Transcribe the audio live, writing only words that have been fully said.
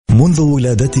منذ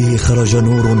ولادته خرج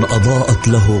نور أضاءت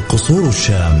له قصور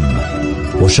الشام،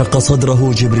 وشق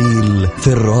صدره جبريل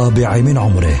في 4 من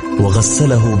عمره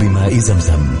وغسله بماء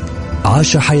زمزم.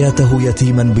 عاش حياته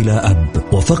يتيما بلا أب،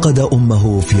 وفقد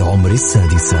أمه في عمر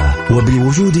 6،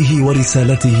 وبوجوده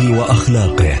ورسالته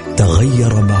وأخلاقه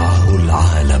تغير معه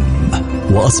العالم،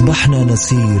 وأصبحنا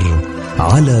نسير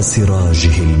على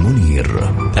سراجه المنير.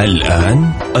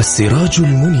 الآن السراج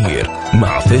المنير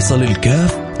مع فيصل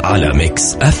الكاف على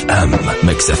ميكس اف ام.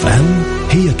 ميكس اف ام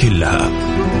هي كلها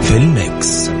في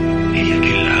الميكس، هي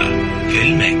كلها في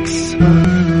الميكس.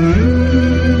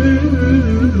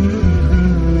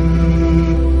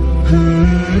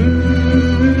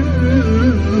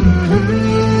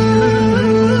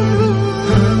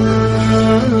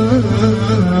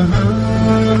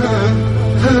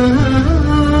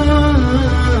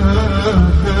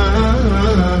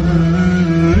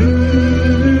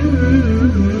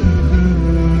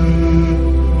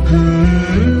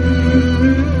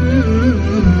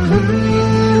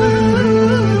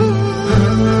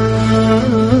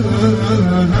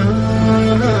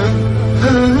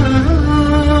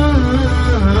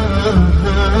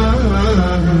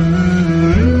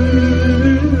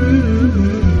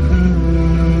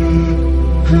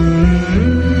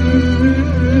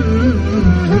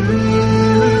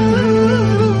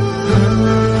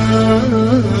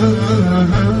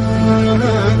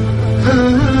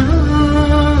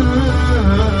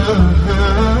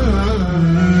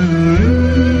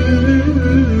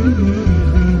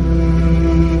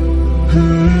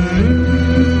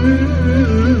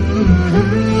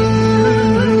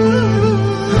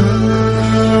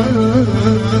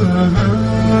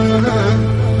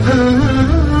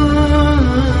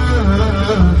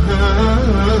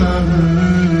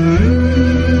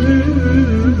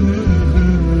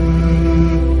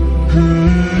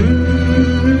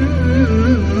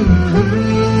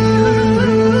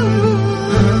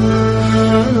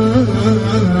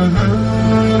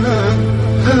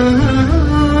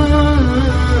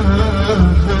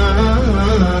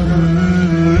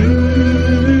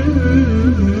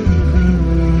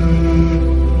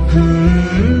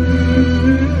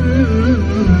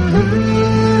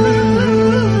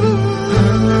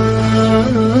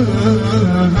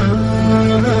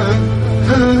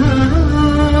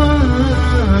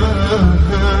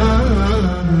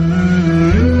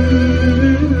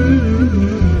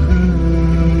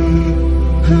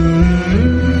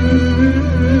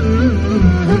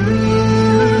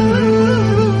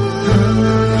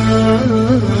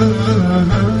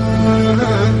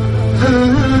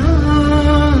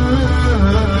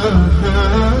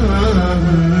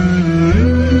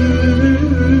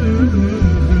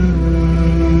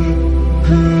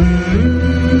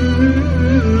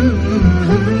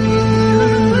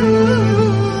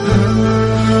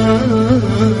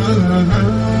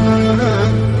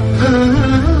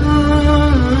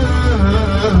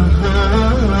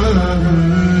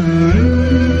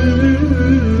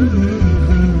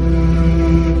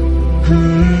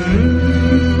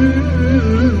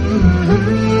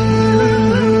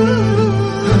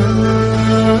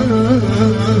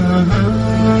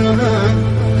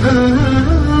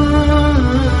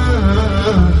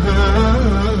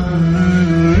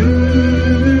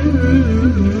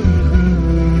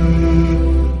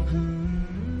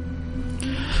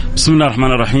 بسم الله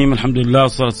الرحمن الرحيم. الحمد لله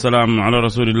والصلاة والسلام على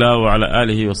رسول الله وعلى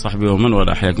آله وصحبه ومن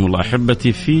والاه. حياكم الله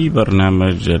أحبتي في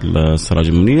برنامج السراج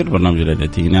المنير، برنامج الذي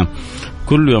يأتينا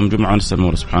كل يوم جمعة. نسأل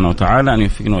الله سبحانه وتعالى أن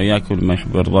يوفقنا وإياكم لما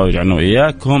يحب ويرضى، ويجعلنا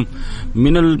وإياكم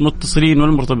من المتصلين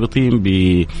والمرتبطين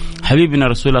بحبيبنا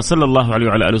رسول الله صلى الله عليه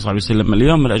وعلى آله وصحبه وسلم.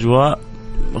 اليوم الأجواء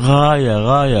غاية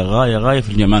غاية غاية غاية في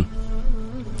الجمال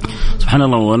سبحان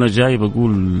الله. وأنا جاي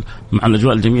بقول مع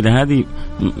الأجواء الجميلة هذه،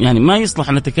 يعني ما يصلح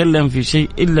أن نتكلم في شيء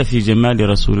إلا في جمال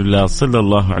رسول الله صلى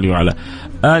الله عليه وعلى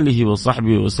آله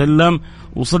وصحبه وسلم.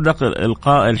 وصدق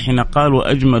القائل حين قال: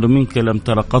 وأجمل منك لم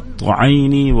تر قط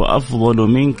عيني، وأفضل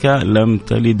منك لم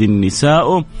تلد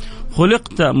النساء،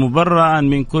 خلقت مبرأ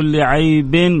من كل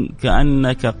عيب،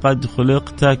 كأنك قد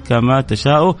خلقت كما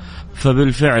تشاء.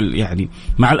 فبالفعل يعني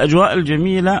مع الأجواء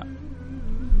الجميلة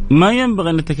ما ينبغي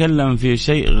أن نتكلم في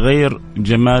شيء غير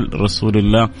جمال رسول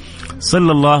الله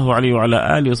صلى الله عليه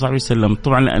وعلى آله وصحبه وسلم.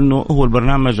 طبعا لأنه هو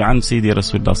البرنامج عن سيدي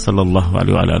رسول الله صلى الله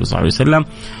عليه وعلى آله وصحبه وسلم،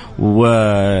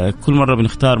 وكل مرة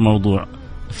بنختار موضوع.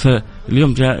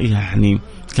 فاليوم جاء يعني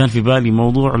كان في بالي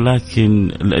موضوع،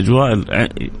 لكن الأجواء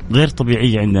غير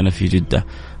طبيعية عندنا في جدة.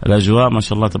 الأجواء ما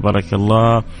شاء الله تبارك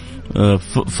الله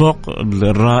فوق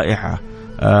الرائعة.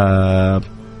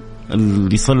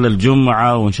 اللي صلى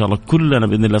الجمعة، وإن شاء الله كلنا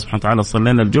بإذن الله سبحانه وتعالى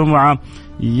صلينا الجمعة،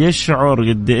 يشعر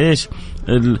قد إيش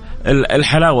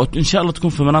الحلاوة. إن شاء الله تكون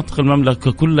في مناطق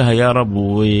المملكة كلها يا رب،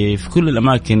 وفي كل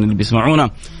الأماكن اللي بيسمعونا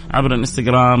عبر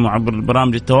الانستغرام وعبر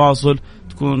برامج التواصل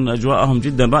تكون أجواءهم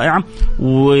جدا رائعة.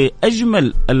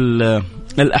 وأجمل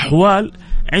الأحوال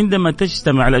عندما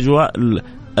تجتمع الأجواء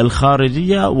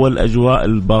الخارجية والأجواء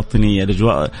الباطنية،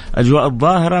 الأجواء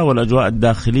الظاهرة والأجواء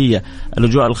الداخلية،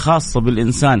 الأجواء الخاصة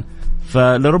بالإنسان.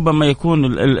 فلربما يكون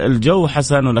الجو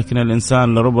حسن، ولكن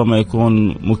الإنسان لربما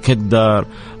يكون مكدر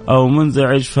أو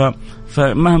منزعج،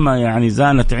 فمهما يعني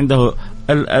زانت عنده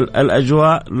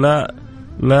الأجواء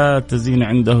لا تزين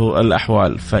عنده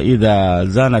الأحوال. فإذا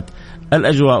زانت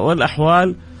الأجواء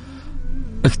والأحوال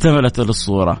اكتملت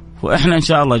الصورة. وإحنا إن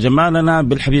شاء الله جمالنا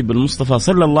بالحبيب المصطفى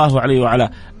صلى الله عليه وعلى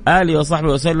آله وصحبه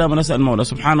وسلم، ونسأل المولى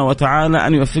سبحانه وتعالى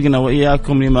أن يوفقنا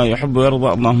وإياكم لما يحب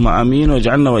ويرضى، اللهم آمين،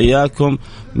 واجعلنا وإياكم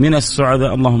من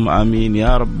السعداء، اللهم آمين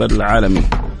يا رب العالمين.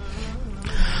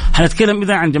 حنتكلم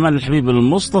إذا عن جمال الحبيب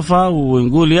المصطفى،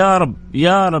 ونقول يا رب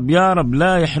يا رب يا رب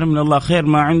لا يحرمنا الله خير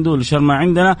ما عنده لشر ما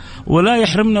عندنا، ولا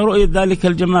يحرمنا رؤية ذلك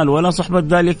الجمال ولا صحبة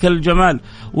ذلك الجمال،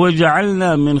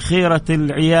 وجعلنا من خيرة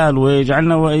العيال،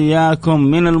 ويجعلنا وإياكم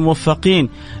من الموفقين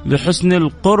لحسن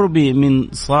القرب من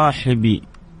صاحب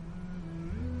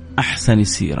أحسن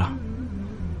سيرة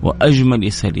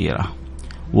وأجمل سريرة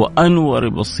وأنور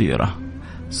بصيرة،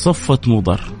 صفة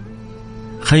مضر،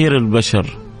 خير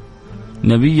البشر،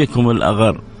 نبيكم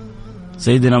الأغر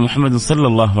سيدنا محمد صلى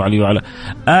الله عليه وعلى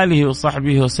آله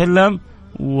وصحبه وسلم.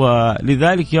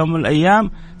 ولذلك يوم من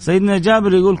الأيام سيدنا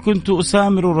جابر يقول كنت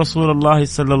أسامر رسول الله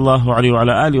صلى الله عليه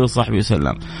وعلى آله وصحبه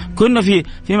وسلم. كنا في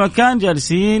مكان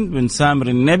جالسين بنسامر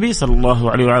النبي صلى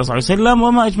الله عليه وعلى آله وسلم،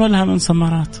 وما أجملها من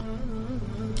سمرات،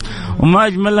 وما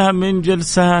أجملها من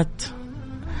جلسات،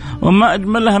 وما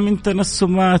أجملها من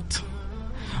تنسمات،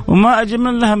 وما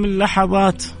أجملها من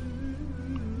لحظات.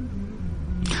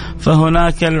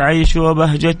 فهناك العيش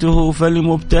وبهجته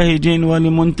فلمبتهج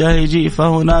ولمنتهج،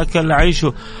 فهناك العيش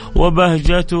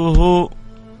وبهجته.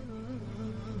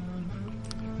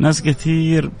 ناس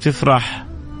كثير بتفرح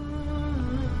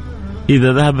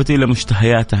إذا ذهبت إلى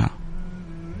مشتهياتها.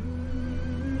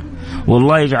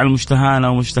 والله يجعل مشتهانا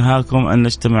ومشتهاكم أن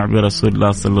نجتمع برسول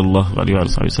الله صلى الله عليه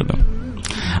وسلم.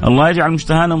 الله يجعل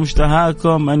مشتهانا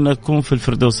ومشتهاكم أن نكون في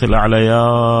الفردوس الأعلى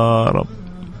يا رب.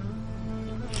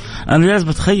 أنا جالس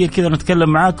بتخيل كذا نتكلم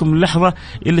معاكم اللحظة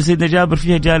اللي سيدنا جابر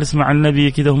فيها جالس مع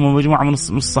النبي كذا، هم مجموعة من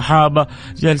الصحابة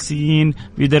جالسين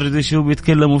بيدردشوا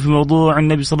بيتكلموا في موضوع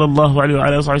النبي صلى الله عليه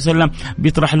وعلى آله وسلم،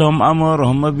 بيطرح لهم أمر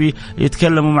وهم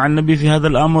بيتكلموا مع النبي في هذا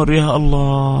الأمر. يا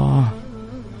الله،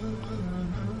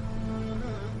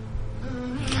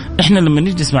 إحنا لما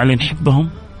نجلس مع اللي نحبهم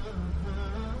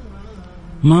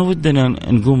ما ودنا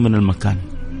نقوم من المكان.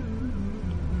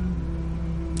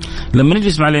 لما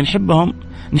نجلس مع اللي نحبهم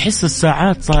نحس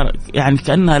الساعات صار يعني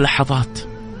كأنها لحظات.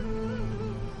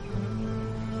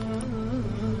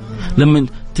 لما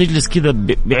تجلس كذا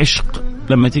بعشق،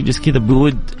 لما تجلس كذا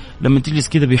بود، لما تجلس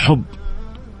كذا بحب،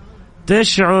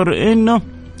 تشعر إنه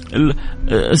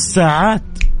الساعات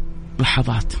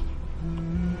لحظات.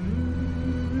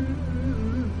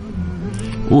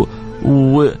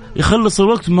 ويخلص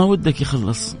الوقت ما ودك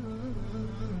يخلص.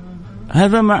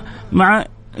 هذا مع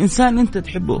إنسان أنت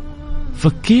تحبه.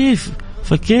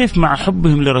 فكيف مع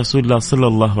حبهم لرسول الله صلى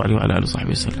الله عليه وعلى آله وصحبه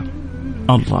وسلم؟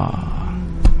 الله.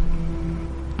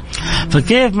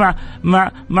 فكيف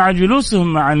مع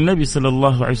جلوسهم مع النبي صلى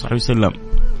الله عليه وصحبه وسلم؟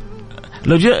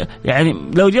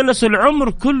 لو جلسوا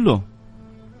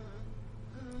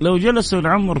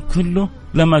العمر كله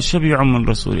لما شبعوا من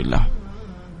رسول الله.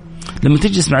 لما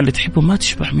تجلس مع اللي تحبه ما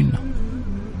تشبع منه،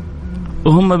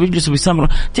 وهم بيجلسوا بيسامروا.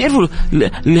 تعرفوا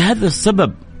لهذا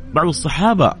السبب بعض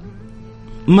الصحابة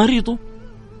مريضوا،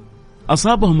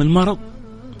 أصابهم المرض،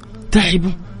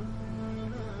 تعبوا.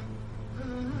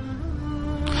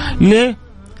 ليه؟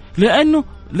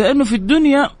 لأنه في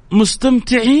الدنيا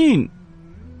مستمتعين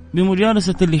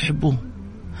بمجالسة اللي يحبوه،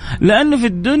 لأنه في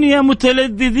الدنيا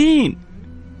متلذذين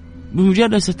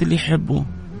بمجالسة اللي يحبوه،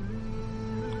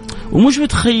 ومش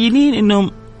متخيلين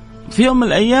إنهم في يوم من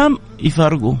الأيام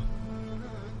يفارقوه.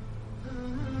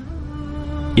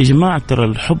 يا جماعة ترى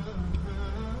الحب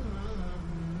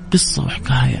قصة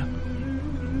وحكاية،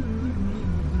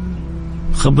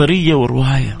 خبرية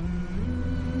ورواية،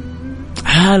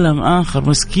 عالم آخر.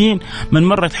 مسكين من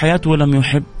مرت حياته ولم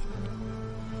يحب،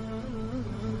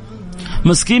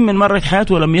 مسكين من مرت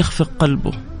حياته ولم يخفق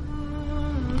قلبه،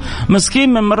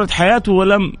 مسكين من مرت حياته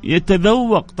ولم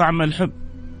يتذوق طعم الحب،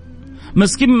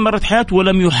 مسكين من مرت حياته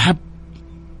ولم يحب.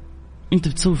 انت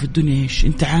بتسوي في الدنيا ايش؟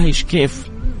 انت عايش كيف؟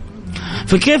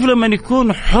 فكيف لما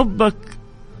يكون حبك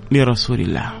لرسول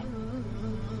الله؟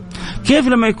 كيف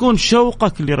لما يكون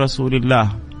شوقك لرسول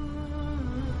الله؟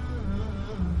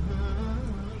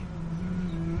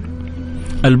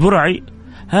 البرعي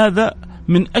هذا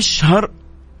من أشهر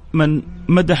من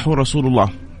مدحوا رسول الله،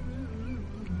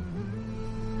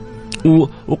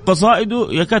 وقصائده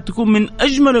يكاد تكون من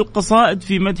أجمل القصائد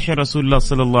في مدح رسول الله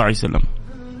صلى الله عليه وسلم.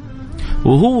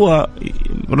 وهو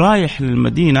رايح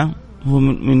للمدينة، هو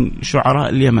من شعراء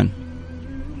اليمن،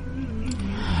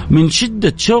 من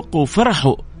شدة شوقه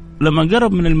وفرحه لما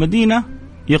قرب من المدينة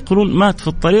يقولون مات في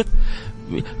الطريق،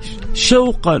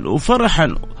 شوقا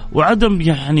وفرحا وعدم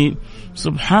يعني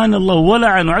سبحان الله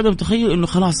ولعا وعدم تخيل انه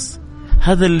خلاص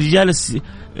هذا اللي جالس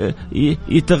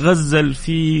يتغزل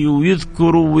فيه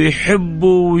ويذكره ويحبه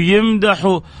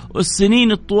ويمدحه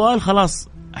والسنين الطوال خلاص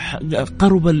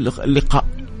قرب اللقاء.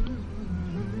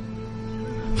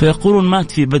 فيقولون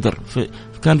مات في بدر،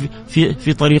 كان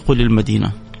في طريقه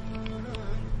للمدينة.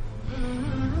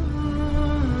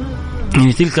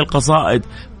 يعني تلك القصائد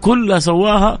كلها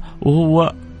سواها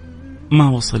وهو ما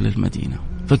وصل للمدينة،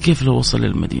 فكيف لو وصل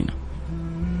للمدينة؟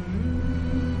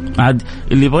 عاد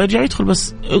اللي يبغى يرجع يدخل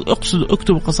بس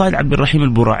اكتب قصائد عبد الرحيم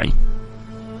البراعي.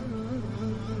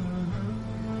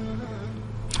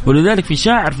 ولذلك في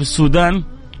شاعر في السودان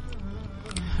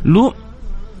له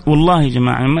والله يا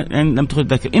جماعة لم تخذ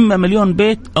ذاكر إما 1,000,000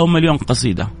 بيت أو 1,000,000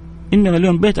 قصيدة، إما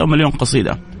 1,000,000 بيت أو 1,000,000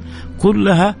 قصيدة،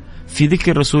 كلها في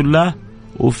ذكر رسول الله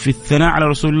وفي الثناء على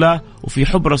رسول الله وفي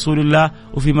حب رسول الله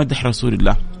وفي مدح رسول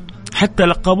الله. حتى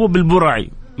لقبوه بالبرعي،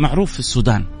 معروف في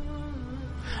السودان،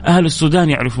 أهل السودان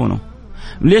يعرفونه.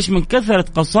 ليش؟ من كثرة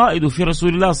قصائده في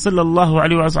رسول الله صلى الله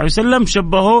عليه وسلم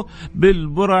شبهوه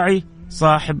بالبرعي،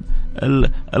 صاحب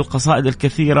القصائد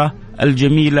الكثيرة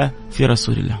الجميلة في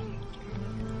رسول الله.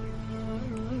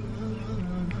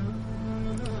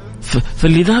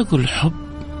 فاللي ذاقوا الحب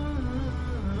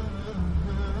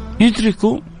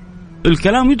يدركوا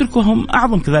الكلام، يدركوهم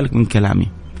أعظم كذلك من كلامي.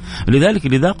 لذلك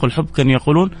اللي ذاقوا الحب كانوا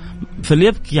يقولون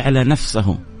فليبكي على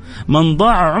نفسه من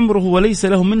ضاع عمره وليس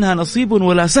له منها نصيب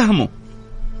ولا سهم.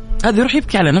 هذا يروح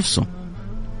يبكي على نفسه،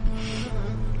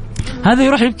 هذا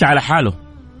يروح يبكي على حاله،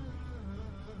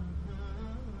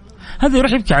 هذا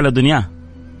يروح يبكي على دنياه.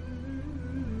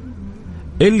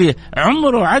 اللي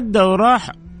عمره عدى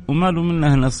وراح وما له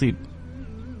منها نصيب،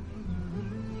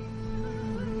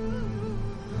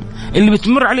 اللي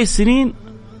بتمر عليه السنين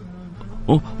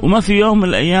وما في يوم من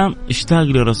الأيام اشتاق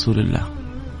لرسول الله،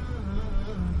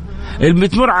 اللي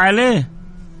بتمر عليه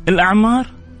الأعمار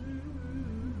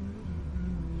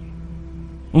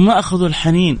وما أخذوا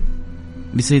الحنين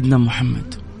لسيدنا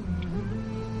محمد.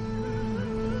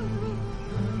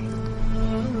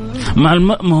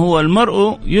 ما هو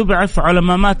المرء يبعث على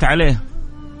ما مات عليه.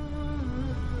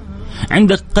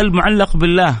 عندك قلب معلق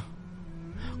بالله،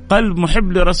 قلب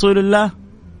محب لرسول الله،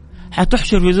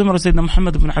 حتحشر في زمرة سيدنا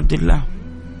محمد بن عبد الله.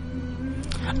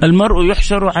 المرء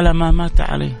يحشر على ما مات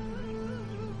عليه.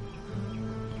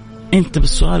 انت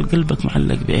بالسؤال قلبك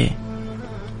معلق بايه؟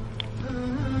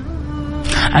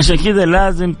 عشان كذا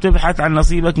لازم تبحث عن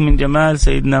نصيبك من جمال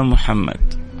سيدنا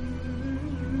محمد،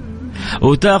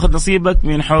 وتاخذ نصيبك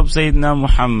من حب سيدنا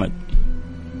محمد.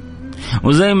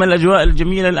 وزي ما الأجواء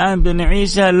الجميلة الآن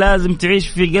بنعيشها لازم تعيش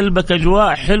في قلبك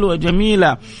أجواء حلوة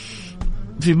جميلة،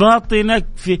 في باطنك،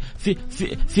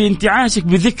 في انتعاشك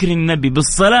بذكر النبي،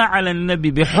 بالصلاة على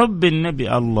النبي، بحب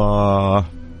النبي. الله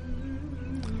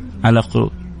على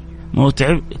قلوب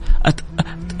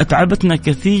أتعبنا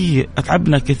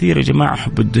كثير يا جماعة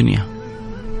حب الدنيا،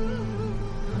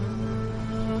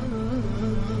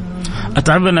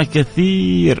 أتعبنا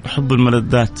كثير حب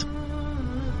الملذات.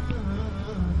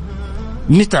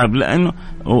 نتعب لأنه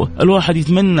الواحد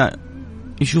يتمنى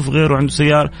يشوف غيره عنده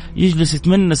سيارة، يجلس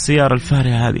يتمنى السيارة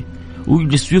الفارهة هذه،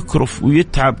 ويجلس يكرف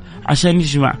ويتعب عشان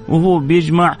يجمع، وهو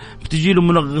بيجمع بتجيله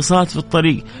منغصات في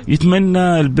الطريق،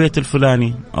 يتمنى البيت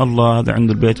الفلاني، الله هذا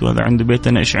عنده البيت وهذا عنده بيت،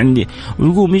 أنا إيش عندي،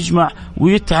 ويقوم يجمع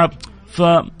ويتعب.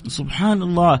 فسبحان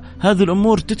الله هذه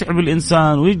الأمور تتعب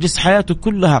الإنسان، ويجلس حياته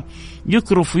كلها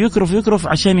يكرف ويكرف ويكرف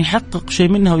عشان يحقق شيء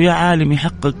منها، ويا عالم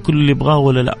يحقق كل اللي يبغاه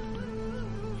ولا لا.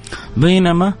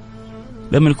 بينما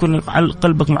لما يكون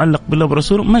قلبك معلق بالله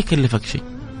ورسوله ما يكلفك شيء،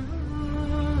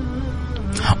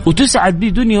 وتسعد به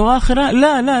دنيا وآخرة.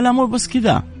 لا لا لا، مو بس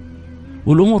كذا،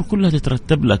 والأمور كلها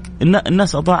تترتب لك.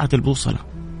 الناس أضاعت البوصلة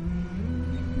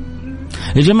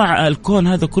يا جماعة. الكون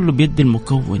هذا كله بيد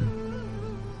المكون،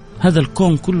 هذا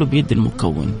الكون كله بيد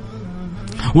المكون،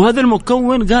 وهذا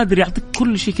المكون قادر يعطيك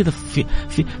كل شيء كذا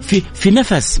في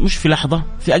نفس، مش في لحظة،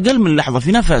 في أقل من لحظة،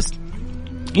 في نفس.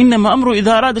 إنما أمره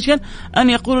إذا أراد شيئا أن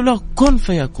يقول له كن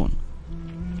فيكون.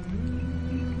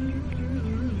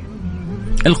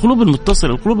 القلوب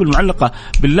المتصلة، القلوب المعلقة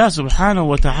بالله سبحانه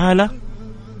وتعالى،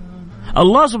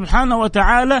 الله سبحانه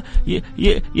وتعالى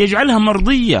يجعلها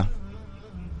مرضية.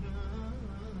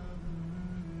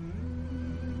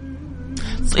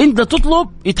 انت تطلب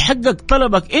يتحقق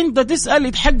طلبك، انت تسأل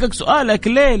يتحقق سؤالك.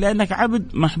 ليه؟ لأنك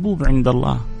عبد محبوب عند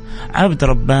الله، عبد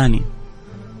رباني.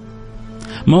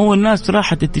 ما هو الناس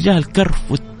راحت اتجاه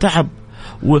الكرف والتعب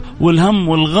والهم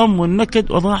والغم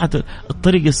والنكد وضاعت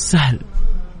الطريق السهل.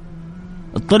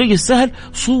 الطريق السهل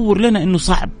صور لنا انه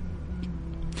صعب،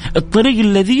 الطريق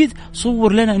اللذيذ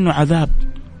صور لنا انه عذاب،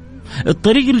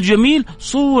 الطريق الجميل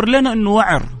صور لنا انه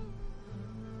وعر،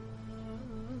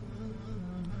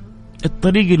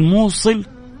 الطريق الموصل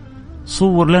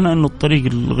صور لنا انه الطريق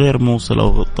الغير موصل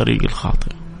او الطريق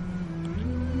الخاطئ.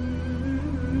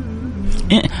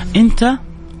 انت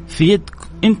في يدك،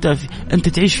 انت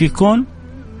تعيش في كون،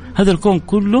 هذا الكون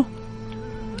كله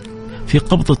في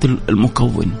قبضة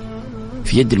المكون،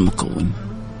 في يد المكون.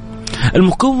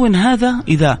 المكون هذا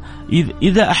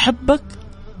إذا أحبك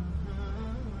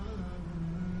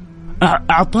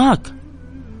أعطاك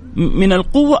من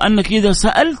القوة أنك إذا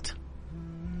سألت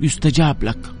يستجاب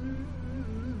لك،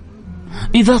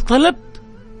 إذا طلبت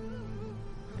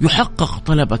يحقق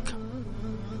طلبك.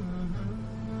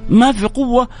 ما في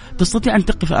قوة تستطيع أن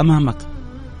تقف أمامك.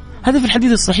 هذا في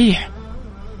الحديث الصحيح: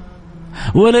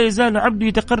 ولا يزال عبدي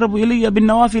يتقرب إلي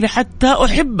بالنوافل حتى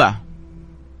أحبه.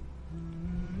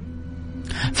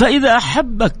 فإذا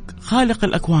أحبك خالق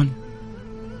الأكوان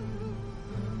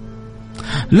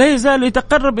لا يزال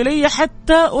يتقرب إلي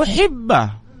حتى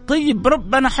أحبه. طيب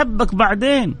ربنا حبك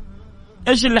بعدين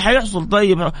إيش اللي حيحصل؟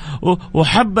 طيب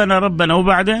وحبنا ربنا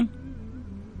وبعدين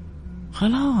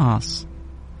خلاص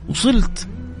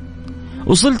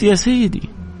وصلت يا سيدي.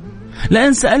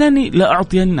 لأن سألني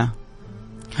لأعطينه،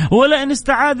 ولئن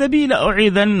استعاذ بي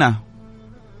لأعيذنه.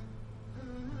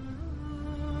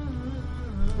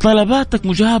 طلباتك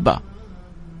مجابة،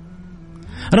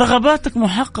 رغباتك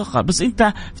محققة، بس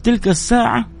أنت في تلك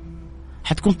الساعة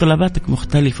حتكون طلباتك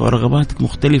مختلفة ورغباتك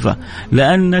مختلفة،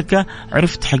 لأنك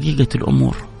عرفت حقيقة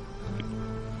الأمور.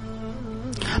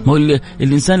 ما هو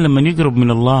الإنسان لما يقرب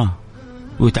من الله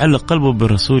ويتعلق قلبه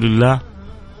برسول الله،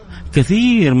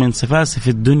 كثير من سفاسف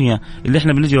الدنيا اللي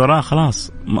احنا بنجي وراها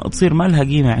خلاص تصير ما لها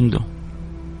قيمة عنده.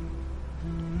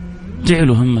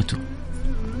 جعله همته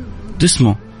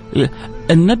تسمه.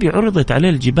 النبي عرضت عليه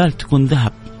الجبال تكون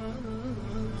ذهب،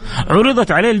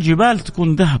 عرضت عليه الجبال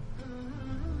تكون ذهب،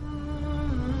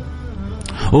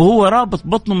 وهو رابط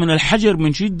بطنه من الحجر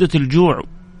من شدة الجوع.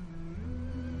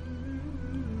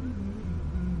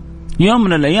 يوم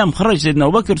من الأيام خرج سيدنا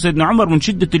أبو بكر سيدنا عمر من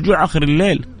شدة الجوع آخر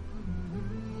الليل،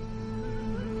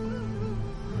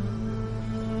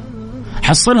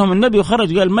 حصلهم النبي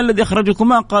وخرج، قال: ما الذي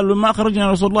أخرجكما؟ قالوا: ما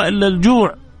أخرجنا رسول الله إلا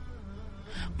الجوع.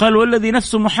 قال: والذي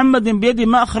نفس محمد بيدي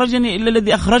ما أخرجني إلا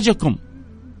الذي أخرجكم.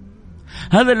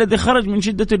 هذا الذي خرج من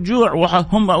شدة الجوع،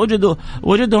 وهم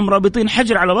وجدهم رابطين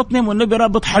حجر على بطنهم، والنبي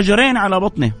رابط حجرين على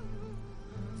بطنه،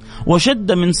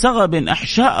 وشد من سغب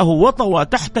أحشاءه وطوى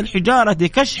تحت الحجارة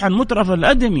كشحا مترف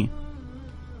الأدم.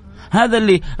 هذا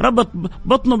اللي ربط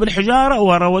بطنه بالحجارة،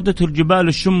 وراودته الجبال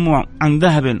الشم عن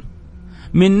ذهب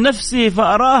من نفسه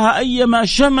فأراها أيما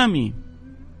شمم.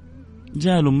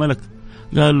 جاء له ملك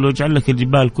قال له: اجعل لك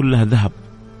الجبال كلها ذهب.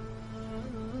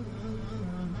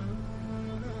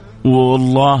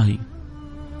 والله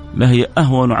لهي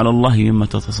أهون على الله مما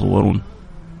تتصورون.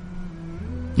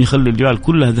 يخلي الجبال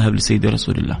كلها ذهب لسيد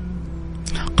رسول الله.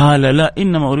 قال: لا،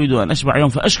 إنما أريد أن أشبع يوم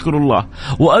فأشكر الله،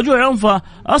 وأجوع يوم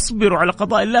فأصبر على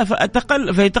قضاء الله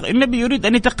النبي يريد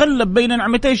أن يتقلب بين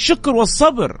نعمتي الشكر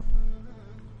والصبر.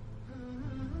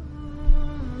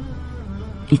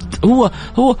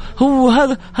 هو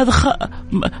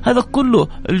هذا كله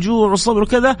الجوع والصبر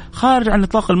وكذا خارج عن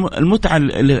نطاق المتعة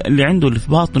اللي عنده، اللي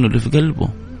في باطنه، اللي في قلبه.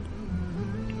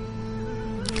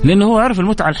 لأنه هو عرف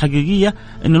المتعة الحقيقية،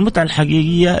 إن المتعة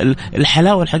الحقيقية،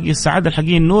 الحلاوة الحقيقية، السعادة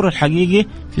الحقيقية، النور الحقيقي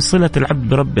في صلة العبد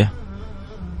بربه.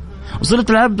 وصلة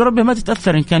العبد بربه ما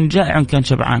تتأثر إن كان جائع إن كان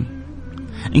شبعان،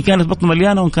 إن كانت بطنه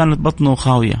مليانة وإن كانت بطنه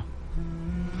خاوية.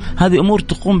 هذه أمور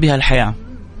تقوم بها الحياة.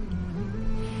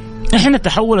 إحنا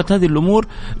تحولت هذه الأمور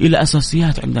إلى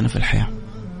أساسيات عندنا في الحياة.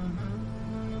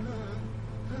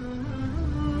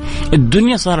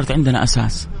 الدنيا صارت عندنا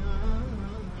أساس،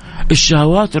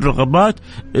 الشهوات، الرغبات،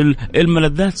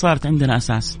 الملذات صارت عندنا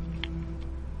أساس.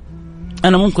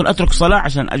 أنا ممكن أترك صلاة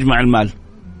عشان أجمع المال،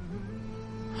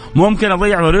 ممكن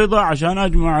أضيع فريضة عشان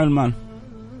أجمع المال.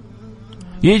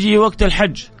 يجي وقت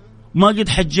الحج ما قد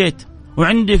حجيت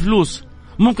وعندي فلوس،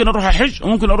 ممكن أروح أحج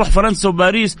وممكن أروح فرنسا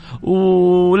وباريس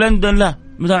ولندن، لا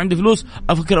مثلا عندي فلوس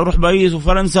أفكر أروح باريس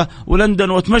وفرنسا ولندن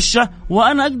وأتمشى،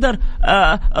 وأنا أقدر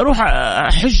أروح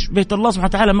أحج بيت الله سبحانه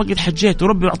وتعالى ما قد حجيت،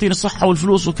 وربي يعطيني الصحة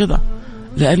والفلوس وكذا.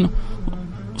 لأنه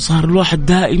صار الواحد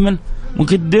دائما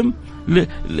مقدم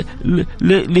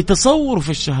لتصور في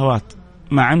الشهوات،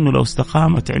 مع أنه لو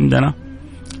استقامت عندنا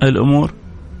الأمور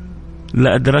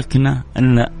لأدركنا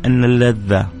أن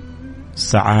اللذة،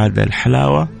 السعادة،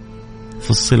 الحلاوة في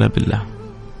الصلة بالله.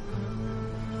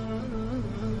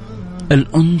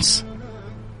 الأنس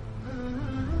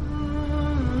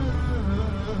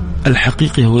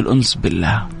الحقيقي هو الأنس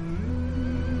بالله.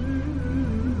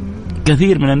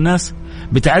 كثير من الناس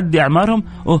بتعدي أعمارهم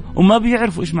وما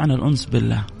بيعرفوا إيش معنى الأنس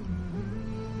بالله.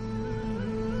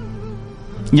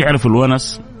 يعرف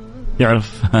الونس،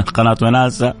 يعرف قناة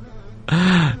وناسة،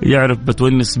 يعرف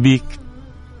بتونس بيك،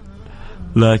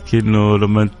 لكنه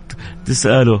لما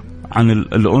تسأله عن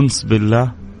الأنس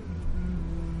بالله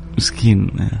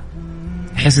مسكين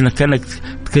يحس انك كأنك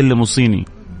تكلم صيني.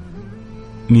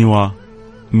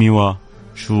 ميوا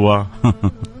شوا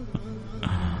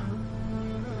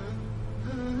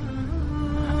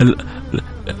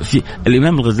في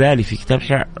الإمام الغزالي في كتاب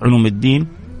إحياء علوم الدين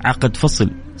عقد فصل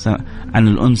عن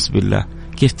الأنس بالله،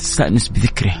 كيف تستأنس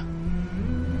بذكره،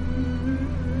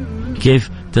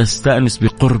 كيف تستأنس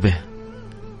بقربه،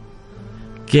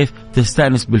 كيف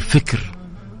تستأنس بالفكر،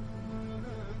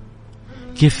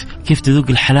 كيف تذوق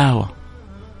الحلاوة،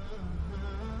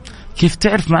 كيف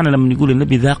تعرف معنى لما يقول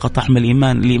النبي ذاق طعم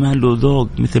الإيمان. الإيمان له ذوق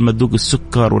مثل ما تذوق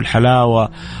السكر والحلاوة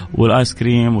والآيس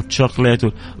كريم والشوكولات،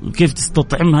 وكيف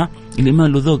تستطعمها.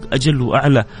 الإيمان له ذوق أجل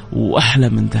وأعلى وأحلى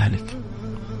من ذلك.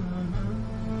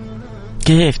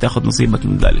 كيف تأخذ نصيبك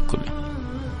من ذلك كله؟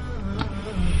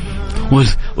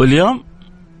 واليوم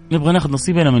نبغى ناخذ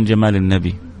نصيبنا من جمال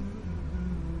النبي.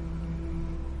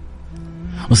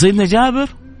 وسيدنا جابر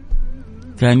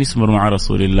كان يسمر مع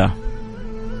رسول الله.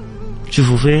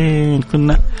 شوفوا فين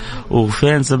كنا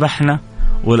وفين سبحنا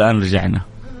والآن رجعنا.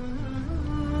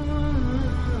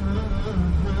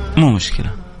 مو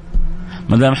مشكلة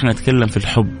ما دام احنا نتكلم في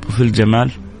الحب وفي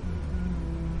الجمال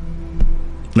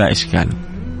لا إشكال.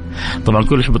 طبعا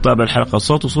كل يحب يتابع الحلقة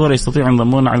صوت وصورة يستطيع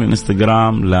ينضمون على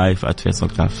الانستغرام لايف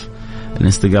 @فيصل_كاف.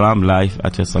 الانستغرام لايف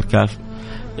 @فيصل_كاف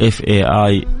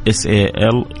FAISALKAF،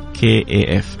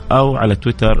 أو على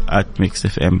تويتر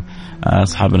 @mixfm.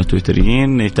 أصحابنا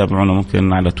تويتريين يتابعونا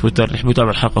ممكن على تويتر، يحبوا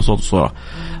يتابعوا الحلقة صوت وصورة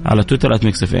على تويتر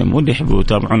 @mixfm، واللي يحبوا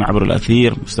يتابعونا عبر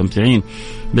الأثير مستمتعين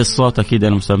بالصوت. أكيد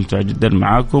أنا مستمتع جدا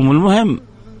معاكم، والمهم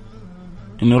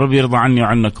إنه ربي يرضى عني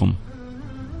وعنكم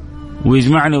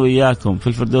ويجمعني وإياكم في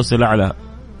الفردوس الأعلى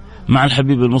مع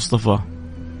الحبيب المصطفى،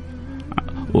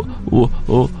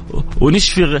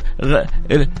 ونشفي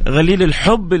غليل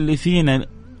الحب اللي فينا،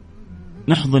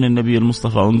 نحضن النبي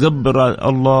المصطفى ونقبر.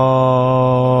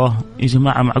 الله يا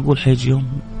جماعة، معقول حيجي يوم،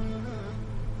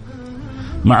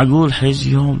 معقول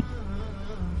حيجي يوم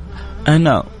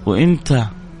أنا وإنت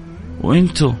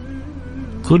وإنتو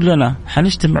كلنا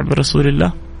حنجتمع برسول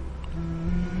الله؟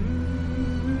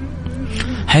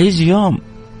 حيجي يوم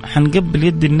حنقبل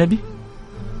يد النبي،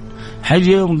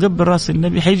 حيجي يوم نقبل راس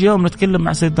النبي، حيجي يوم نتكلم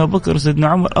مع سيدنا أبو بكر وسيدنا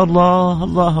عمر. الله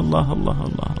الله الله الله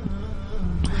الله.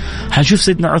 حنشوف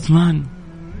سيدنا عثمان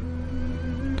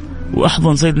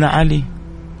وأحضن سيدنا علي.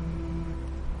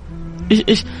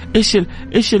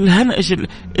 إيش الهنا،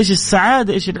 إيش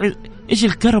السعادة، إيش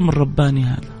الكرم الرباني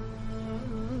هذا،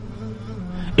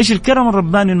 إيش الكرم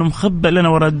الرباني إنه مخبأ لنا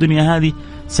وراء الدنيا هذه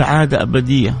سعادة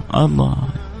أبدية. الله،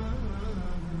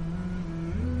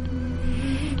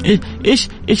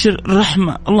 إيش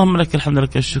الرحمة. اللهم لك الحمد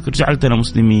لك الشكر، جعلتنا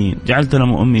مسلمين، جعلتنا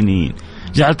مؤمنين،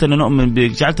 جعلتنا نؤمن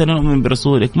بك، جعلتنا نؤمن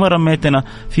برسولك. ما رميتنا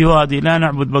في وادي لا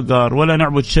نعبد بقر ولا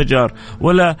نعبد شجر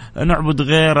ولا نعبد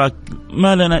غيرك،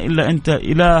 ما لنا إلا أنت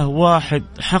إله واحد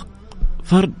حق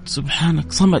فرد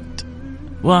سبحانك صمد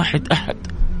واحد أحد.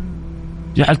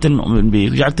 جعلتنا نؤمن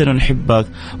بك وجعلتنا نحبك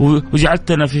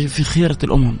وجعلتنا في خيرة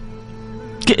الأمم.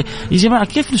 يا جماعة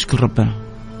كيف نشكر ربنا؟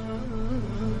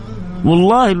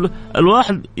 والله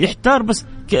الواحد يحتار، بس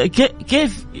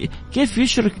كيف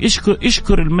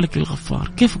يشكر الملك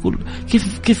الغفار؟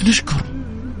 كيف نشكر؟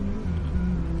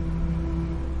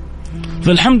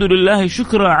 فالحمد لله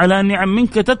شكرا على نعم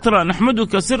منك تترى،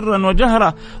 نحمدك سرا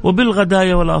وجهرا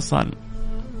وبالغدايا والآصال.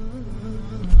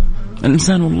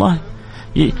 الإنسان والله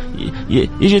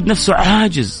يجد نفسه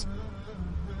عاجز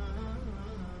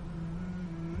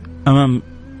أمام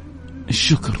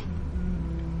الشكر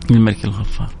للملك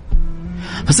الغفار.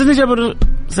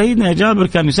 سيدنا جابر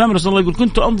كان يسامر رسول الله، يقول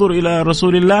كنت أنظر إلى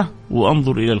رسول الله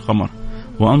وأنظر إلى القمر،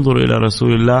 وأنظر إلى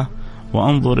رسول الله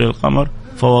وأنظر إلى القمر،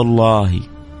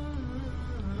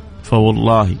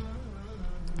 فوالله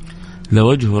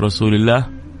لوجه رسول الله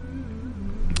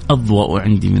أضوأ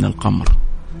عندي من القمر.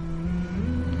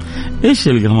 إيش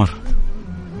القمر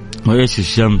وإيش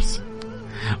الشمس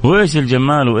وإيش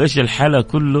الجمال وإيش الحلا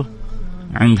كله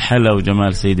عند حلا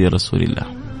وجمال سيدي رسول الله.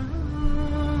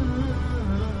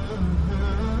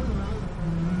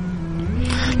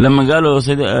 لما قالوا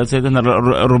سيدنا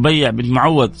الربيع بنت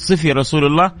معوذ صفي رسول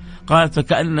الله، قالت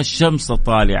فكأن الشمس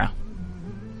طالعة.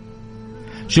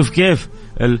 شوف كيف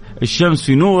الشمس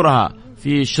في نورها،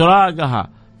 في إشراقها،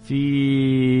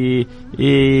 في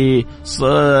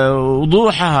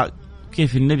وضوحها،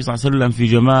 كيف النبي صلى الله عليه وسلم في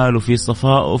جماله وفي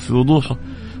صفائه وفي وضوحه.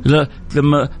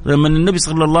 لما النبي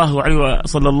صلى الله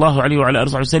عليه وعلى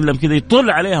آله وسلم كذا يطل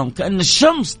عليهم كأن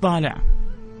الشمس طالعة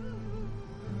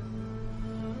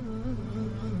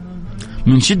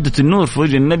من شدة النور في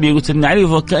وجه النبي. يقول سيدنا علي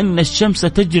وكأن الشمس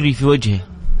تجري في وجهه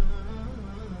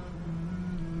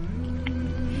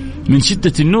من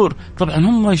شدة النور. طبعا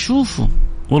هم يشوفوا،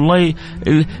 والله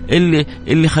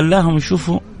اللي خلاهم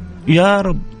يشوفوا يا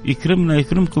رب يكرمنا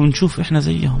يكرمكم نشوف احنا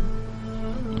زيهم.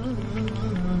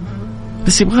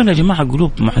 بس يبغى لنا يا جماعة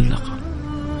قلوب معلقة،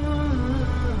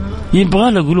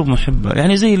 يبغى لنا قلوب محبة.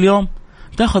 يعني زي اليوم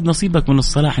تاخذ نصيبك من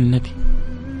الصلاة على النبي،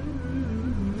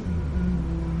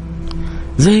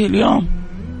 زي اليوم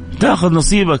تاخذ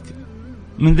نصيبك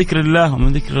من ذكر الله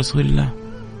ومن ذكر رسول الله.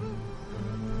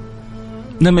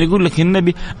 لما يقول لك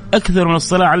النبي أكثر من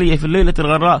الصلاة علي في الليلة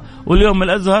الغراء واليوم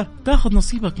الأزهر، تاخذ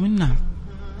نصيبك منها.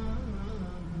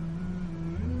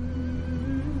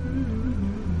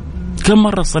 كم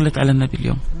مرة صليت على النبي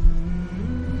اليوم؟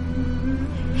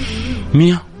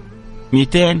 100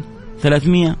 200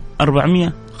 300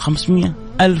 400 500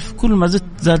 1000، كل ما زدت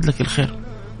زاد لك الخير.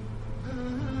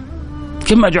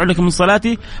 كم أجعل لك من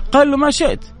صلاتي؟ قال له ما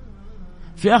شئت.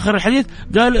 في آخر الحديث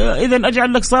قال إذن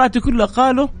أجعل لك صلاتي كلها.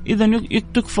 قالوا إذن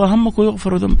تكفى همك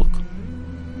ويغفر ذنبك.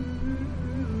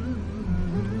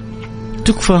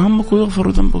 تكفى همك ويغفر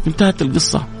ذنبك، انتهت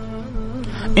القصة.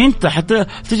 أنت حتى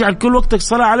تجعل كل وقتك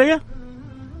صلاة علي،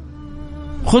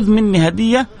 خذ مني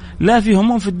هدية لا في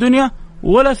هموم في الدنيا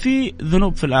ولا في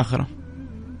ذنوب في الآخرة.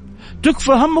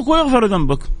 تكفى همك ويغفر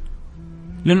ذنبك.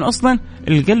 لأنه أصلا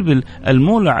القلب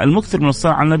المولع المكثر من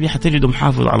الصلاة على النبي حتجده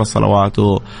محافظ على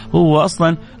صلواته. هو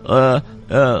أصلا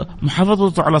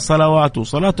محافظته على صلواته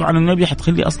وصلاته على النبي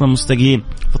حتخليه أصلا مستقيم،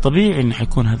 فطبيعي إنه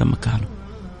حيكون هذا مكانه.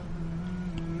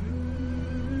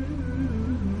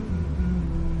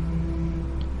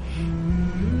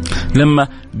 لما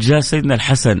جاء سيدنا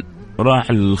الحسن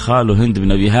راح لخاله هند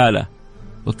بن أبي هالة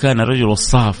وكان رجل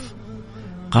وصاف،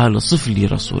 قال صف لي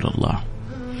رسول الله،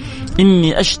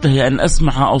 إني أشتهي أن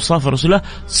أسمع أوصاف رسول الله،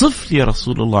 صف لي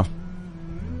رسول الله.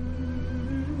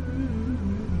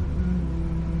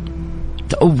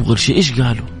 أول شيء إيش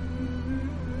قالوا؟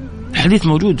 الحديث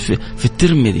موجود في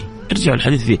الترمذي، ارجعوا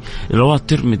الحديث في رواه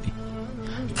الترمذي.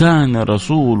 كان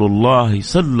رسول الله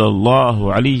صلى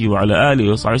الله عليه وعلى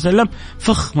آله وصحبه وسلم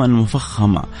فخما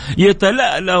مفخما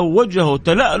يتلألأ وجهه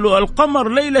تلألؤ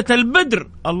القمر ليلة البدر.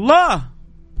 الله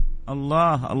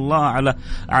الله الله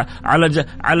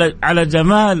على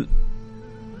جمال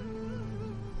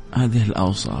هذه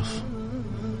الأوصاف.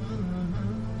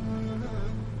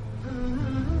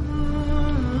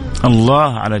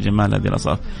 الله على جمال هذه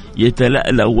الأوصاف.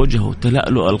 يتلألأ وجهه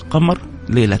تلألؤ القمر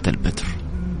ليلة البدر.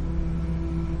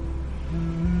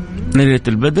 ليلة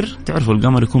البدر تعرفوا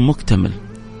القمر يكون مكتمل.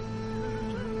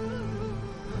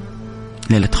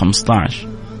 ليلة 15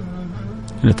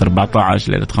 ليلة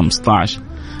 14 ليلة 15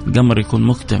 القمر يكون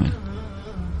مكتمل.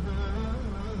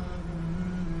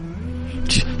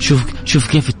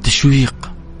 شوف كيف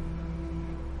التشويق.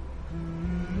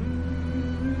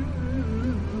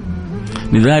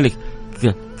 لذلك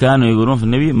كانوا يقولون في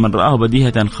النبي من رآه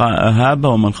بديهة هابه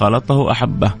ومن خالطه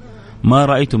أحبه. ما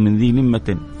رأيت من ذي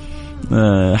نمة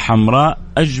حمراء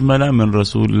أجمل من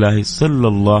رسول الله صلى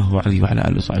الله عليه وعلى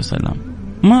آله وسلم.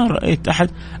 ما رأيت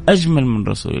أحد أجمل من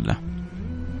رسول الله.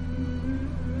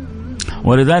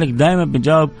 ولذلك دائما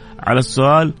بنجاوب على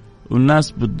السؤال،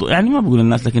 والناس يعني ما بقول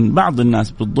الناس لكن بعض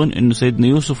الناس بتظن إنه سيدنا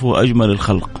يوسف هو أجمل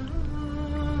الخلق،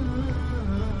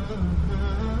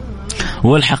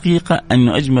 والحقيقة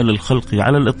أنه أجمل الخلق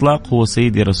على الإطلاق هو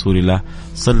سيدي رسول الله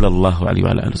صلى الله عليه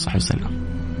وعلى آله وسلم.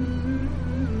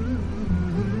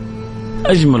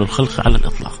 أجمل الخلق على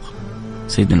الإطلاق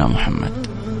سيدنا محمد.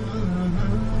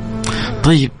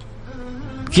 طيب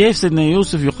كيف سيدنا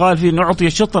يوسف يقال فيه نعطي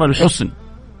شطر الحسن؟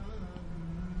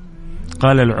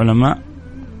 قال العلماء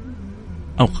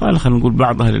أو قال خلينا نقول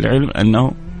بعض أهل العلم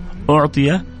أنه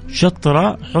أعطي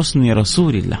شطر حسن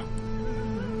رسول الله.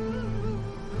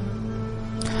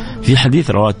 في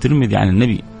حديث رواه الترمذي عن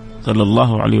النبي صلى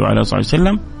الله عليه وعلى آله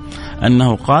وسلم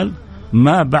أنه قال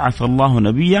ما بعث الله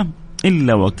نبيا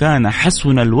إلا وكان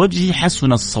حسن الوجه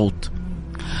حسن الصوت،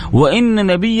 وإن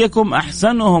نبيكم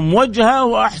أحسنهم وجها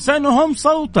وأحسنهم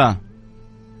صوتا.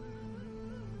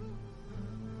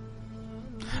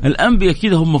 الأنبياء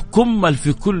كده هم كمل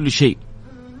في كل شيء،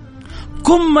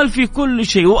 كمل في كل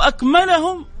شيء،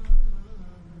 وأكملهم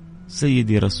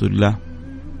سيدي رسول الله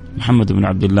محمد بن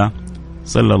عبد الله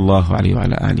صلى الله عليه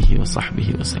وعلى آله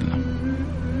وصحبه وسلم.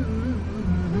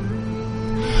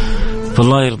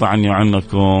 فالله يرضى عني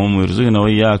وعنكم ويرزقنا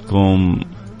وإياكم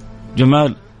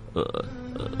جمال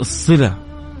الصلة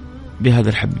بهذا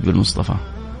الحبيب المصطفى،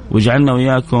 ويجعلنا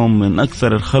وإياكم من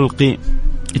أكثر الخلق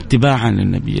اتباعا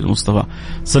للنبي المصطفى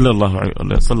صلى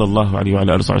الله عليه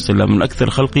وعلى آله وسلم، من أكثر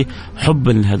الخلق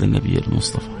حبا لهذا النبي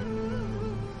المصطفى،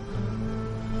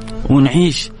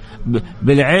 ونعيش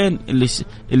بالعين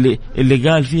اللي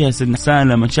قال فيها سيدنا حسان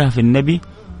لما شاف النبي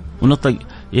ونطق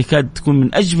يكاد تكون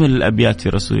من أجمل الأبيات في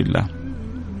رسول الله: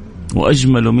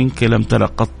 وأجمل منك لم تر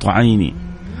قط عيني،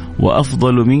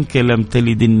 وأفضل منك لم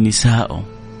تلد النساء،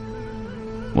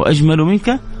 وأجمل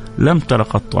منك لم تر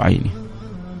قط عيني.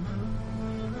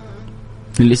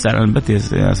 اللي يسأل عن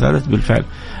البث يا سادة، بالفعل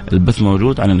البث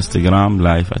موجود على الانستغرام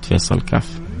لايف @فيصل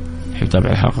كاف، يحب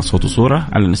يتابع الحلقة صوت وصورة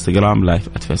على الانستغرام لايف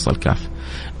 @فيصل كاف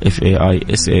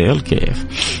FAISALKF،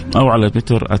 أو على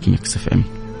تويتر @mixfm.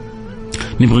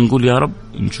 نبغى نقول يا رب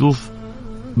نشوف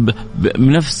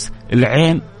بنفس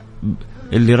العين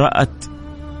اللي رأت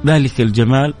ذلك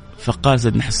الجمال، فقال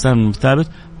سيدنا حسان بن ثابت: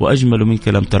 وأجمل منك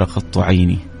لم تر قط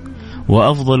عيني،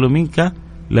 وأفضل منك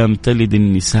لم تلد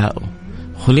النساء،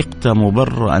 خلقت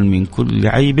مبرأ من كل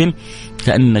عيب،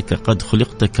 كأنك قد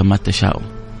خلقت كما تشاء.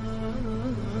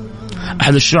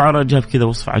 أحد الشعراء جاب كذا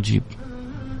وصف عجيب،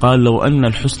 قال: لو أن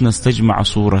الحسن استجمع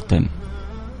صورة،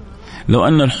 لو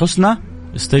أن الحسن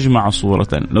استجمع صورة،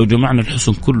 لو جمعنا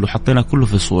الحسن كله حطينا كله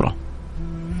في صورة.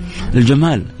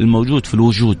 الجمال الموجود في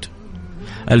الوجود،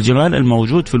 الجمال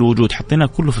الموجود في الوجود حطينا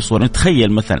كله في صورة.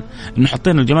 نتخيل مثلا إنه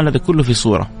حطينا الجمال هذا كله في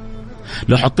صورة،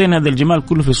 لو حطينا هذا الجمال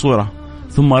كله في صورة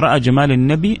ثم رأى جمال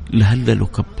النبي لهلل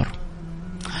وكبر.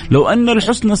 لو أن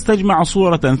الحسن استجمع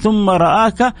صورة ثم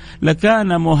رآك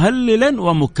لكان مهللا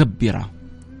ومكبرا.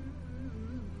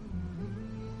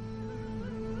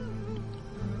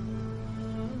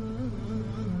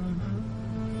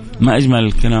 ما أجمل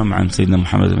الكلام عن سيدنا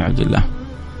محمد بن عبد الله،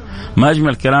 ما أجمل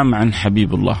الكلام عن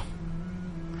حبيب الله،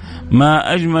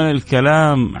 ما أجمل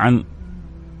الكلام عن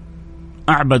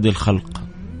أعبد الخلق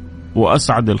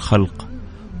وأسعد الخلق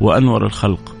وأنور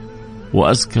الخلق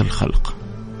وأزكى الخلق.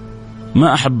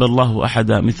 ما أحب الله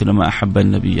أحدا مثل ما أحب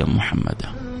النبي محمد،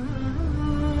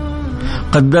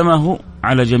 قدمه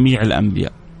على جميع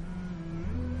الأنبياء،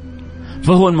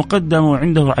 فهو المقدم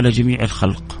عنده على جميع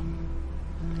الخلق.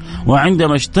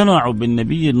 وعندما اجتمعوا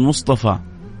بالنبي المصطفى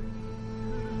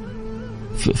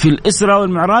في الإسراء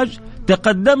والمعراج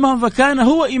تقدمهم فكان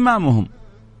هو إمامهم،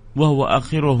 وهو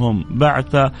آخرهم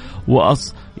بعثة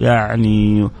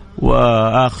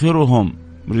وآخرهم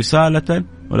رسالة،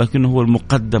 ولكنه هو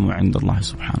المقدم عند الله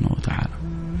سبحانه وتعالى.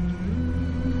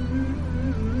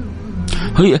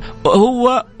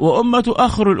 هو وأمته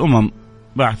آخر الأمم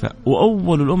بعثة،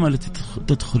 وأول الأمم التي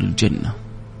تدخل الجنة.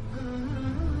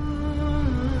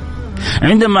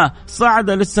 عندما صعد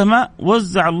للسماء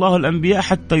وزع الله الأنبياء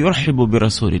حتى يرحبوا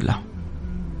برسول الله،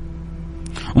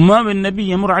 وما من نبي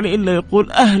يمر عليه إلا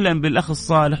يقول أهلا بالأخ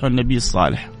الصالح والنبي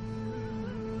الصالح،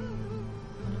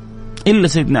 إلا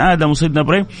سيدنا آدم وسيدنا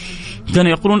إبراهيم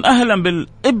كانوا يقولون أهلا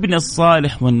بالابن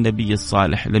الصالح والنبي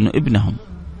الصالح، لأنه ابنهم.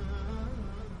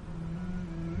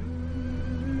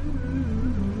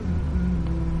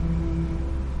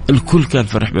 الكل كان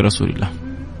فرح برسول الله.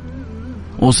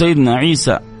 وسيدنا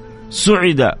عيسى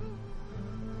سعد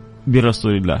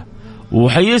برسول الله،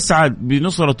 وحيسعد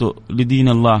بنصرته لدين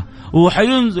الله،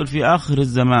 وحينزل في آخر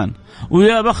الزمان،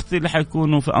 ويا بخت اللي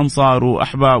حيكونوا في أنصاره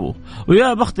وأحبابه،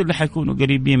 ويا بخت اللي حيكونوا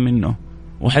قريبين منه،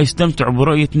 وحيستمتعوا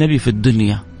برؤية نبي في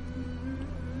الدنيا.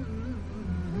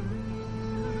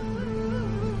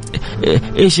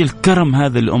 إيش الكرم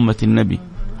هذا لأمة النبي.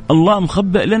 الله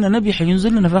مخبئ لنا نبي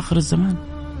حينزل لنا في آخر الزمان،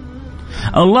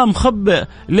 الله مخبئ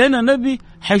لنا نبي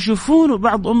حيشوفونه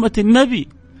بعض أمة النبي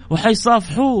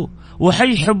وحيصافحوه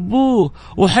وحيحبوه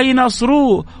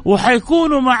وحيناصروه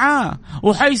وحيكونوا معاه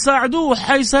وحيساعدوه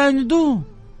وحيساندوه،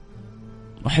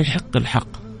 وحيحق الحق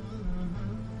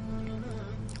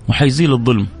وحيزيل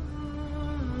الظلم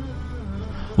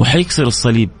وحيكسر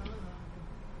الصليب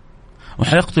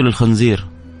وحيقتل الخنزير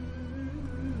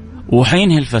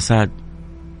وحينهي الفساد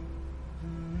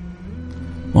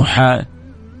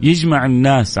وحيجمع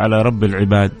الناس على رب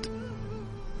العباد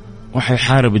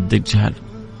وحيحارب الدجال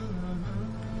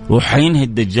وحينهي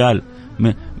الدجال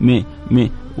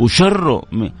وشره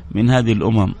من هذه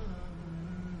الأمم.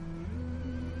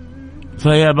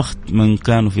 فيا بخت من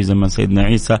كانوا في زمن سيدنا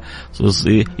عيسى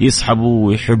يسحبوه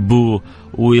ويحبوه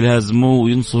ويلازموه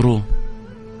وينصروه.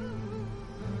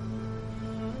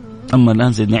 أما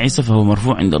الآن سيدنا عيسى فهو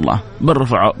مرفوع عند الله،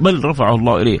 بل رفعه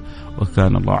الله إليه،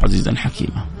 وكان الله عزيزا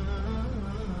حكيما.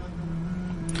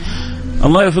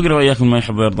 الله يوفقنا وإياكم ما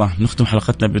يحب ويرضى. نختم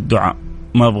حلقتنا بالدعاء،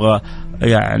 ما أبغى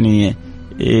يعني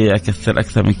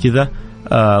أكثر من كذا.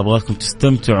 أبغاكم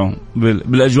تستمتعوا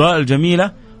بالأجواء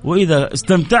الجميلة، وإذا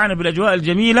استمتعنا بالأجواء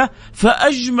الجميلة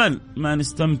فأجمل ما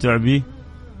نستمتع به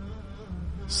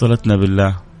صلتنا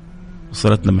بالله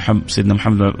وصلتنا سيدنا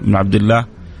محمد بن عبد الله.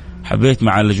 حبيت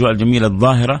مع الأجواء الجميلة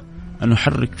الظاهرة أن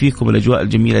نحرك فيكم الأجواء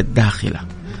الجميلة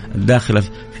الداخلة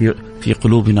في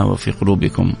قلوبنا وفي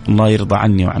قلوبكم. الله يرضى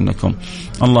عني وعنكم،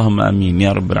 اللهم آمين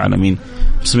يا رب العالمين.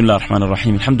 بسم الله الرحمن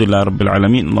الرحيم، الحمد لله رب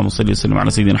العالمين، اللهم صل وسلم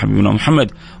على سيدنا حبيبنا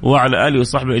محمد وعلى آله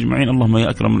وصحبه أجمعين. اللهم يا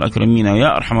أكرم الأكرمين،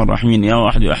 يا أرحم الراحمين، يا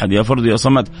واحد يا أحد، يا فرد يا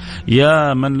صمد،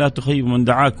 يا من لا تخيب من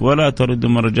دعاك ولا ترد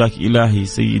من رجاك، إلهي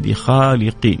سيدي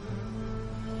خالقي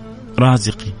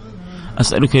رازقي،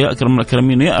 أسألك يا أكرم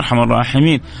الأكرمين يا أرحم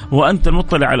الراحمين وأنت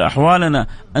المطلع على أحوالنا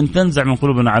أن تنزع من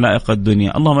قلوبنا علائق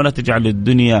الدنيا. اللهم لا تجعل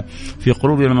الدنيا في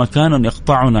قلوبنا مكانا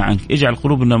يقطعنا عنك، اجعل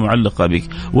قلوبنا معلقة بك،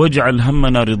 واجعل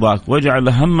همنا رضاك، واجعل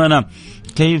همنا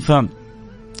كيف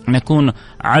نكون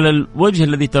على الوجه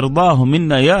الذي ترضاه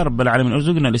منا يا رب العالمين.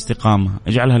 ارزقنا الاستقامة،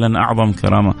 اجعلها لنا أعظم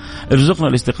كرامة. ارزقنا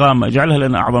الاستقامة، اجعلها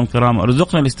لنا أعظم كرامة.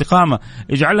 ارزقنا الاستقامة،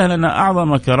 اجعلها لنا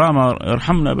أعظم كرامة.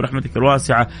 ارحمنا برحمتك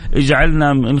الواسعة،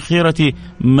 اجعلنا من خيرة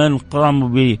من قاموا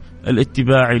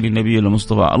بالاتباع للنبي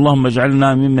المصطفى. اللهم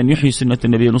اجعلنا ممن يحيي سنة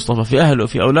النبي المصطفى في أهله،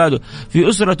 في أولاده، في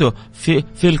أسرته،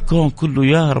 في الكون كله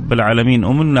يا رب العالمين.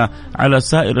 ومنا على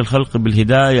سائر الخلق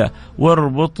بالهداية،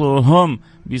 واربطهم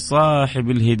بصاحب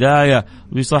الهداية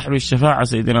وبصاحب الشفاعة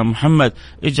سيدنا محمد.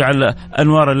 اجعل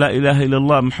أنوار لا إله إلا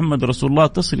الله محمد رسول الله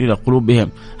تصل إلى قلوبهم.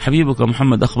 حبيبك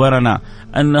محمد أخبرنا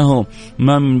أنه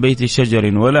ما من بيت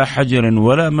شجر ولا حجر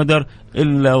ولا مدر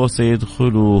إلا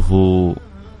وسيدخله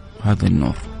هذا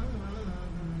النور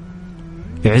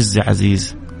بعز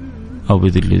عزيز أو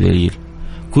بذل دليل.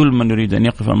 كل من يريد أن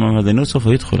يقف أمام هذا النور سوف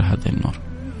يدخل هذا النور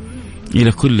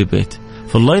إلى كل بيت.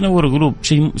 فالله ينور قلوب.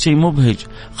 شيء مبهج،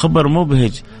 خبر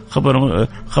مبهج،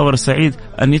 خبر سعيد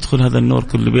أن يدخل هذا النور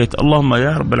كل بيت. اللهم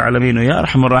يا رب العالمين ويا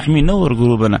أرحم الراحمين نور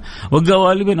قلوبنا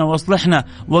وقوالبنا واصلحنا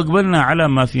واقبلنا على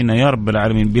ما فينا يا رب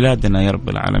العالمين. بلادنا يا رب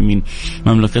العالمين،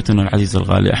 مملكتنا العزيزة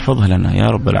الغالية احفظها لنا يا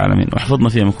رب العالمين، واحفظنا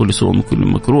فيها من كل سوء ومن كل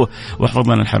مكروه، واحفظ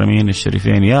لنا الحرمين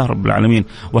الشريفين يا رب العالمين،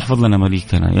 واحفظ لنا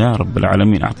مليكنا يا رب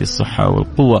العالمين. أعطي الصحة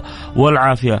والقوة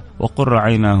والعافية وقر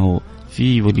عيناه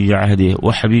في ولي عهده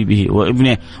وحبيبه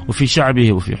وابنه وفي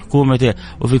شعبه وفي حكومته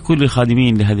وفي كل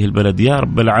الخادمين لهذه البلد يا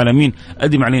رب العالمين.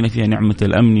 أدم علينا فيها نعمة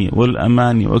الأمن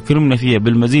والأمان، واكرمنا فيها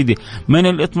بالمزيد من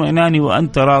الاطمئنان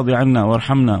وأنت راضي عنا،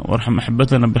 وارحمنا وارحم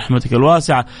أحبتنا برحمتك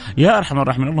الواسعة يا أرحم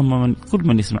الراحمين. اللهم كل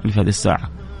من يسمع لي في هذه الساعة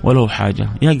ولو حاجة،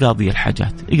 يا قاضي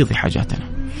الحاجات اقضي حاجاتنا،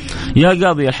 يا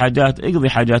قاضي الحاجات اقضي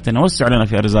حاجاتنا، وسع لنا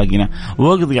في أرزاقنا،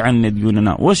 واقضي عنا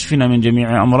ديوننا، واشفنا من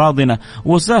جميع أمراضنا،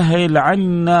 وسهل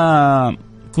عنا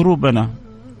كروبنا.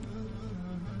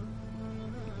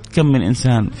 كم من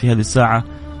إنسان في هذه الساعة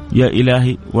يا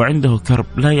إلهي وعنده كرب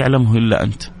لا يعلمه إلا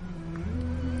أنت،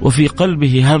 وفي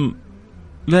قلبه هم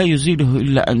لا يزيله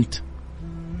إلا أنت،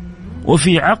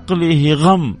 وفي عقله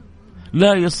غم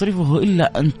لا يصرفه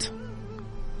إلا أنت.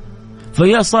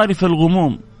 فيا صارف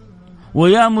الغموم،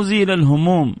 ويا مزيل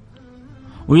الهموم،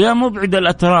 ويا مبعد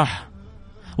الأتراح،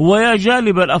 ويا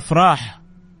جالب الأفراح،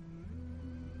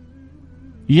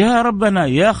 يا ربنا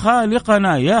يا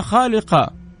خالقنا يا خالق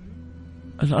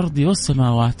الأرض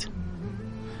والسماوات،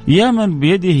 يا من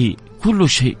بيده كل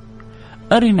شيء،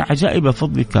 أرنا عجائب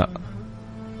فضلك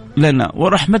لنا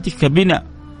ورحمتك بنا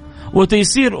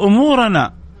وتيسير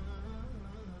أمورنا.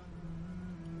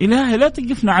 إلهي لا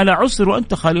تقفنا على عسر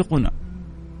وأنت خالقنا،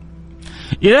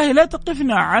 إلهي لا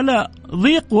تقفنا على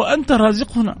ضيق وأنت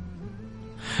رازقنا،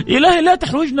 إلهي لا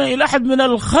تحوجنا إلى أحد من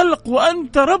الخلق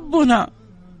وأنت ربنا.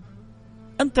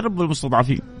 أنت رب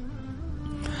المستضعفين،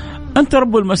 أنت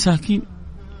رب المساكين،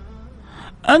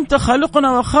 أنت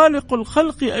خالقنا وخالق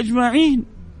الخلق أجمعين.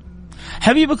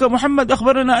 حبيبك محمد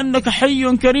أخبرنا أنك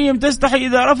حي كريم تستحي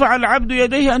إذا رفع العبد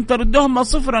يديه أن تردهما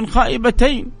صفرا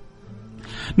خائبتين.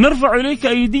 نرفع إليك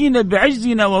أيدينا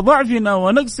بعجزنا وضعفنا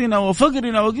ونقصنا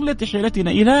وفقرنا وقلة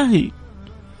حيلتنا. إلهي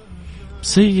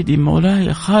سيدي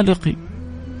مولاي خالقي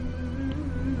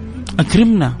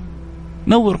أكرمنا،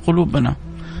 نور قلوبنا،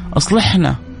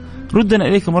 أصلحنا، ردنا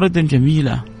إليك مردا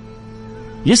جميلا،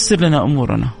 يسر لنا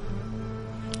أمورنا،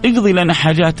 اقضي لنا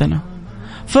حاجاتنا،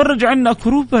 فرج عنا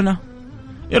كروبنا،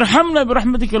 ارحمنا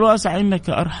برحمتك الواسعة إنك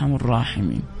أرحم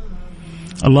الراحمين.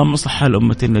 اللهم اصلح حال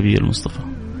أمة النبي المصطفى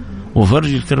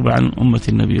وفرج الكرب عن أمة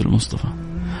النبي المصطفى.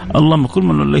 اللهم كل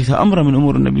من وليت أمر من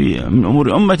أمور النبي من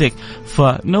أمور أمتك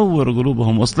فنور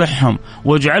قلوبهم واصلحهم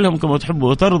واجعلهم كما تحب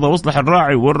وترضى، واصلح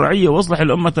الراعي والرعية، واصلح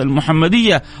الأمة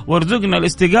المحمدية، وارزقنا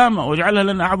الاستقامة واجعلها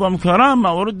لنا أعظم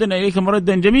كرامة، وردنا إليك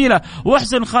مردا جميلا،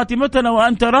 واحسن خاتمتنا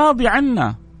وأنت راضي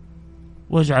عنا،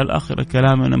 واجعل آخر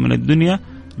كلامنا من الدنيا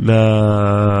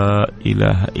لا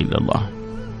إله إلا الله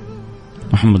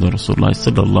محمد رسول الله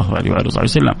صلى الله عليه وآله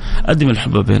وسلم. أدم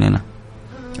الحب بيننا،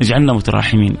 اجعلنا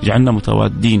متراحمين، اجعلنا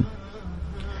متوادين،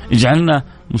 اجعلنا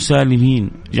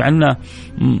مسالمين، اجعلنا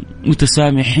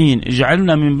متسامحين،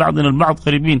 اجعلنا من بعضنا البعض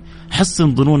قريبين،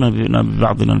 حسن ظنونا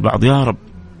ببعضنا البعض يا رب.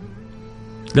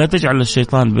 لا تجعل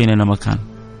الشيطان بيننا مكان،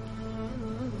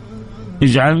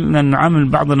 اجعلنا نعامل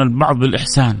بعضنا البعض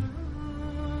بالإحسان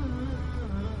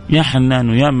يا حنان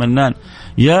ويا منان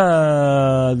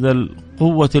يا ذا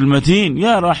القوة المتين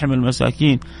يا راحم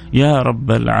المساكين يا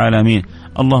رب العالمين.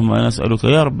 اللهم أنا نسألك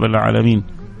يا رب العالمين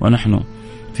ونحن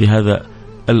في هذا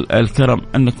الكرم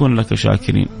أن نكون لك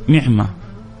شاكرين، نعمة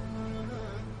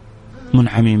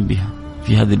منعمين بها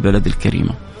في هذه البلد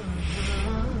الكريمة،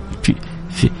 في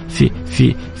في في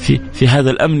في في في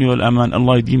هذا الأمن والأمان.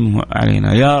 الله يديمه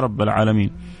علينا يا رب العالمين.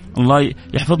 الله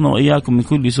يحفظنا وإياكم من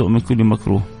كل سوء من كل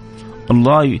مكروه.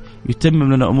 الله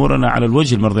يتمم لنا أمورنا على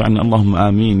الوجه المرضي عنه. اللهم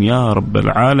آمين يا رب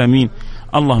العالمين.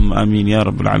 اللهم آمين يا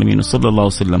رب العالمين. وصلى الله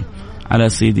وسلم على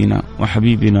سيدنا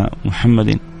وحبيبنا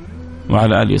محمد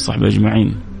وعلى آله وصحبه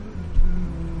أجمعين.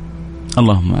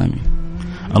 اللهم آمين.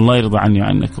 الله يرضى عني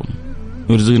وعنكم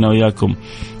ويرزقنا وإياكم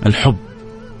الحب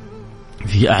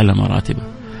في أعلى مراتبه،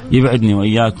 يبعدني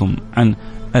وإياكم عن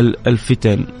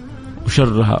الفتن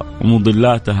وشرها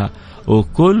ومضلاتها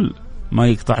وكل ما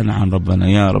يقطعنا عن ربنا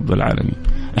يا رب العالمين.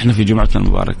 احنا في جمعتنا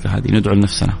المباركة هذه ندعو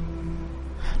لنفسنا،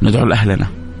 ندعو لأهلنا،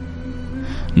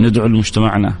 ندعو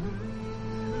لمجتمعنا،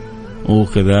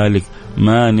 وكذلك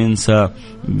ما ننسى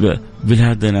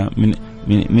بلادنا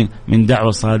من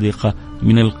دعوة صادقة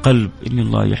من القلب إن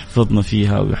الله يحفظنا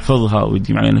فيها ويحفظها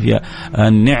ويديم علينا فيها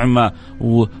النعمة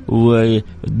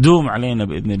ويدوم علينا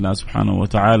بإذن الله سبحانه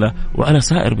وتعالى وعلى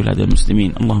سائر بلاد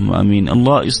المسلمين. اللهم آمين.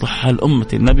 الله يصلح حال أمة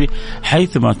النبي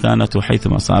حيثما كانت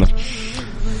وحيثما صارت.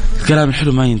 الكلام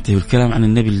الحلو ما ينتهي والكلام عن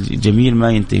النبي الجميل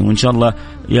ما ينتهي، وإن شاء الله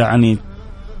يعني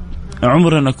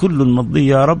عمرنا كله مضي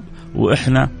يا رب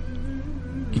وإحنا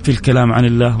في الكلام عن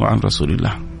الله وعن رسول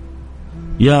الله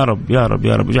يا رب يا رب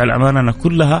يا رب. اجعل أعمالنا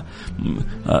كلها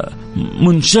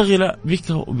منشغلة بك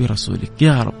وبرسولك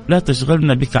يا رب. لا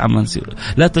تشغلنا بك عن سواك،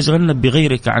 لا تشغلنا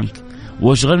بغيرك عنك،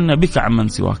 واشغلنا بك عمن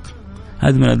سواك.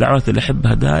 هذه من الدعوات اللي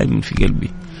أحبها دائما في قلبي،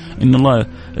 إن الله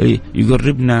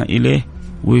يقربنا إليه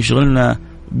ويشغلنا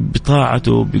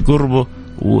بطاعته بقربه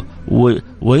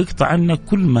ويقطع عنا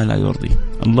كل ما لا يرضي.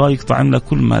 الله يقطع عنا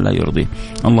كل ما لا يرضي.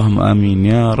 اللهم آمين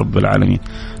يا رب العالمين.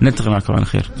 نلتقي معكم على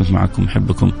خير. كنت معكم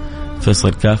محبكم فيصل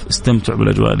كاف. استمتعوا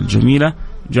بالأجواء الجميلة.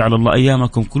 جعل الله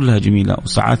أيامكم كلها جميلة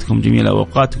وساعاتكم جميلة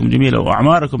وأوقاتكم جميلة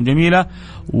وأعماركم جميلة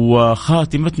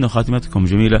وخاتمتنا وخاتمتكم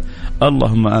جميلة.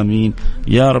 اللهم آمين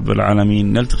يا رب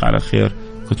العالمين. نلتقي على خير.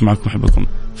 كنت معكم محبكم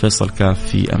فيصل كاف.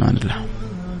 في أمان الله.